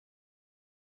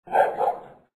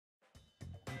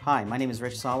Hi, my name is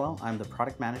Rich Sawell. I'm the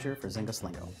product manager for Zynga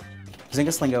Slingo. Zynga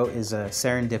Slingo is a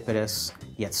serendipitous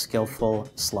yet skillful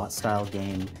slot-style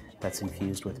game that's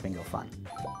infused with bingo fun.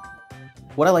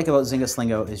 What I like about Zynga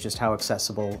Slingo is just how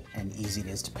accessible and easy it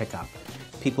is to pick up.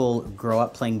 People grow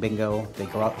up playing bingo, they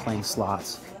grow up playing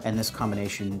slots, and this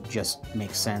combination just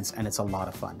makes sense and it's a lot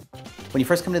of fun. When you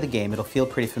first come to the game, it'll feel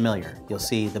pretty familiar. You'll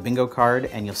see the bingo card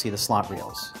and you'll see the slot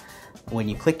reels. When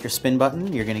you click your spin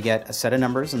button, you're going to get a set of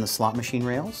numbers in the slot machine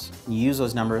rails. You use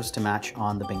those numbers to match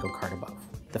on the bingo card above.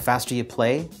 The faster you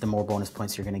play, the more bonus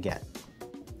points you're going to get.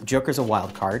 Joker's a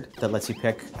wild card that lets you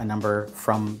pick a number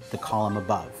from the column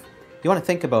above. You want to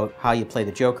think about how you play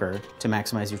the Joker to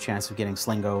maximize your chance of getting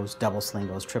slingos, double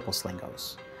slingos, triple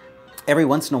slingos. Every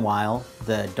once in a while,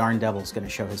 the darn devil's going to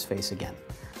show his face again.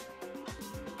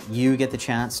 You get the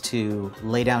chance to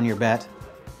lay down your bet,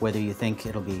 whether you think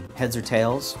it'll be heads or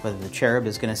tails, whether the cherub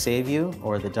is going to save you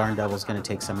or the darn devil's going to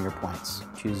take some of your points.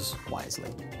 Choose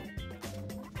wisely.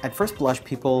 At first blush,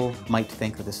 people might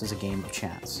think that this is a game of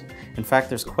chance. In fact,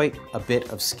 there's quite a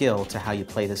bit of skill to how you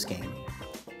play this game.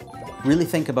 Really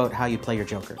think about how you play your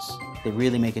jokers. They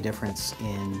really make a difference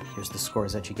in here's the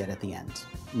scores that you get at the end.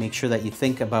 Make sure that you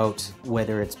think about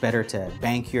whether it's better to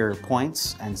bank your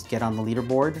points and get on the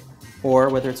leaderboard, or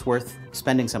whether it's worth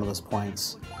spending some of those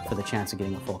points for the chance of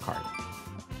getting a full card.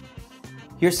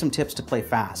 Here's some tips to play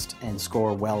fast and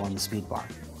score well on the speed bar.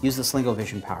 Use the Slingo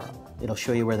Vision power-up. It'll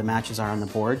show you where the matches are on the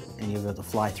board, and you'll be able to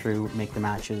fly through, make the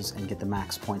matches, and get the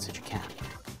max points that you can.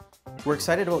 We're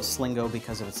excited about Slingo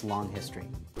because of its long history.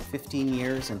 15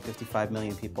 years and 55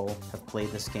 million people have played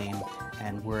this game,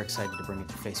 and we're excited to bring it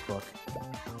to Facebook.